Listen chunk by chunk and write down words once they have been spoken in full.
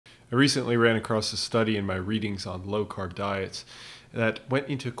I recently ran across a study in my readings on low-carb diets that went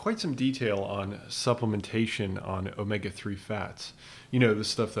into quite some detail on supplementation on omega-3 fats. You know, the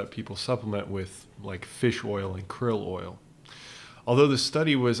stuff that people supplement with, like fish oil and krill oil. Although the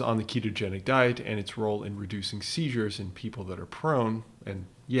study was on the ketogenic diet and its role in reducing seizures in people that are prone, and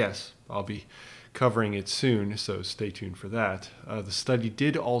yes, I'll be covering it soon, so stay tuned for that. The study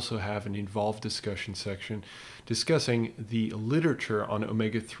did also have an involved discussion section discussing the literature on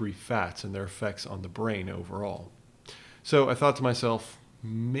omega-3 fats and their effects on the brain overall. So I thought to myself,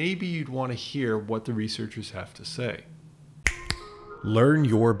 maybe you'd want to hear what the researchers have to say. Learn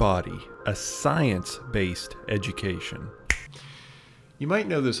Your Body, a science-based education. You might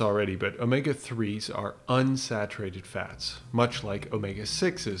know this already, but omega-3s are unsaturated fats, much like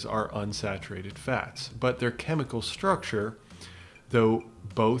omega-6s are unsaturated fats. But their chemical structure, though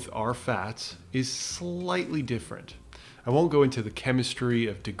both are fats, is slightly different. I won't go into the chemistry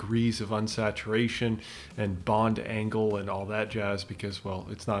of degrees of unsaturation and bond angle and all that jazz because, well,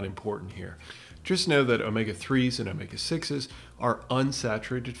 it's not important here. Just know that omega-3s and omega-6s are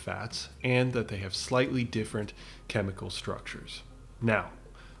unsaturated fats and that they have slightly different chemical structures. Now,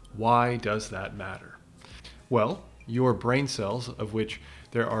 why does that matter? Well, your brain cells, of which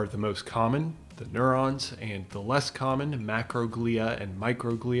there are the most common, the neurons, and the less common, macroglia and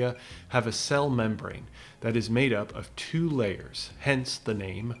microglia, have a cell membrane that is made up of two layers, hence the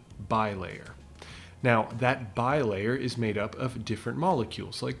name bilayer. Now, that bilayer is made up of different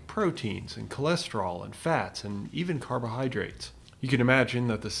molecules like proteins and cholesterol and fats and even carbohydrates. You can imagine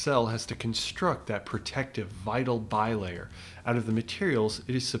that the cell has to construct that protective vital bilayer out of the materials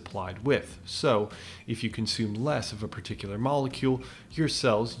it is supplied with. So, if you consume less of a particular molecule, your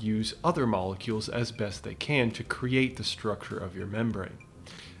cells use other molecules as best they can to create the structure of your membrane.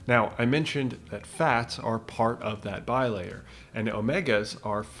 Now, I mentioned that fats are part of that bilayer, and omegas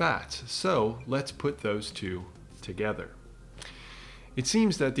are fats, so let's put those two together. It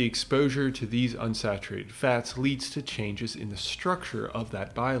seems that the exposure to these unsaturated fats leads to changes in the structure of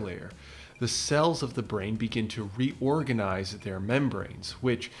that bilayer. The cells of the brain begin to reorganize their membranes,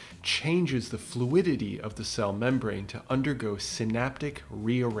 which changes the fluidity of the cell membrane to undergo synaptic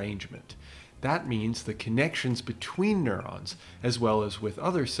rearrangement. That means the connections between neurons, as well as with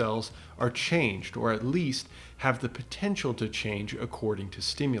other cells, are changed, or at least have the potential to change according to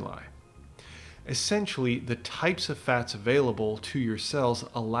stimuli. Essentially, the types of fats available to your cells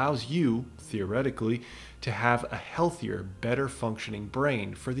allows you, theoretically, to have a healthier, better functioning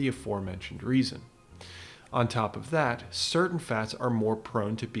brain for the aforementioned reason. On top of that, certain fats are more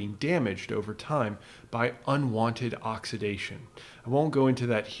prone to being damaged over time by unwanted oxidation. I won't go into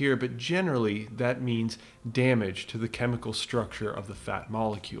that here, but generally that means damage to the chemical structure of the fat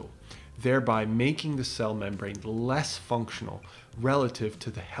molecule, thereby making the cell membrane less functional relative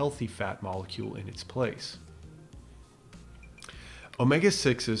to the healthy fat molecule in its place.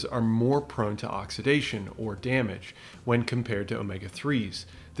 Omega-6s are more prone to oxidation or damage when compared to omega-3s.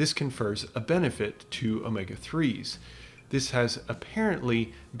 This confers a benefit to omega-3s. This has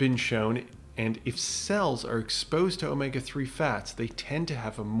apparently been shown, and if cells are exposed to omega-3 fats, they tend to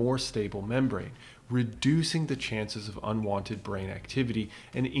have a more stable membrane, reducing the chances of unwanted brain activity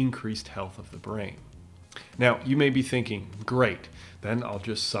and increased health of the brain. Now, you may be thinking, great, then I'll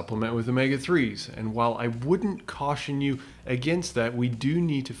just supplement with omega-3s. And while I wouldn't caution you against that, we do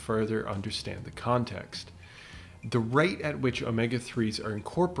need to further understand the context. The rate at which omega-3s are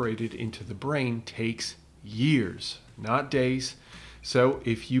incorporated into the brain takes years, not days. So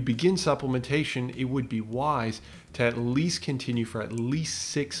if you begin supplementation, it would be wise to at least continue for at least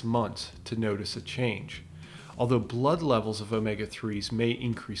 6 months to notice a change. Although blood levels of omega-3s may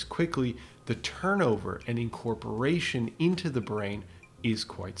increase quickly, the turnover and incorporation into the brain is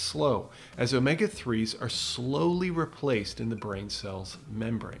quite slow, as omega-3s are slowly replaced in the brain cells'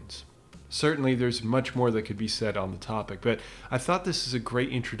 membranes. Certainly there's much more that could be said on the topic, but I thought this is a great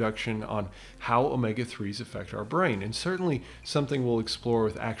introduction on how omega-3s affect our brain, and certainly something we'll explore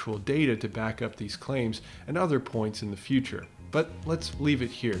with actual data to back up these claims and other points in the future. But let's leave it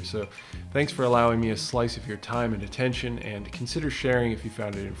here. So thanks for allowing me a slice of your time and attention, and consider sharing if you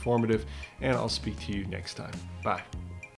found it informative, and I'll speak to you next time. Bye.